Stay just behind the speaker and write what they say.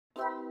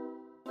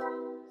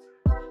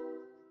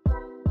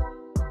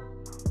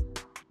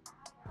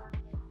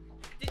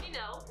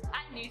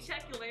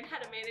Tech, you'll learn how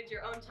to manage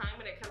your own time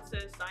when it comes to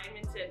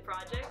assignments and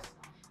projects.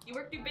 You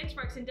work through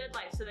benchmarks and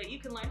deadlines so that you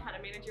can learn how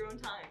to manage your own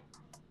time.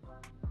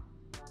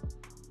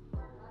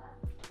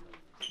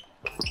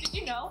 Did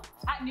you know?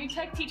 At New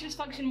Tech, teachers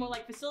function more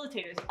like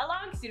facilitators,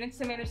 allowing students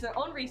to manage their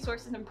own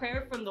resources and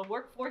prepare from the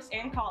workforce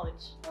and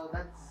college. Oh,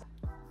 that's...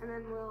 And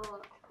then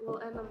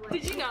we'll end up like...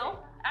 Did you know?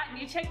 At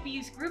New Tech, we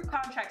use group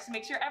contracts to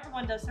make sure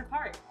everyone does their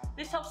part.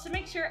 This helps to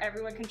make sure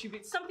everyone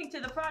contributes something to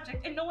the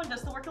project and no one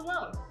does the work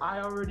alone. I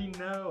already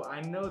know.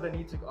 I know that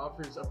New Tech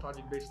offers a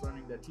project-based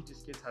learning that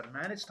teaches kids how to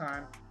manage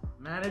time,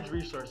 manage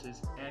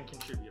resources, and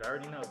contribute. I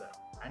already know that.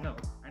 I know.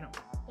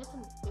 That's some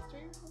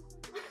history or something?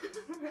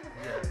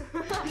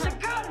 Yeah. He's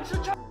like, God, I'm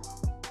so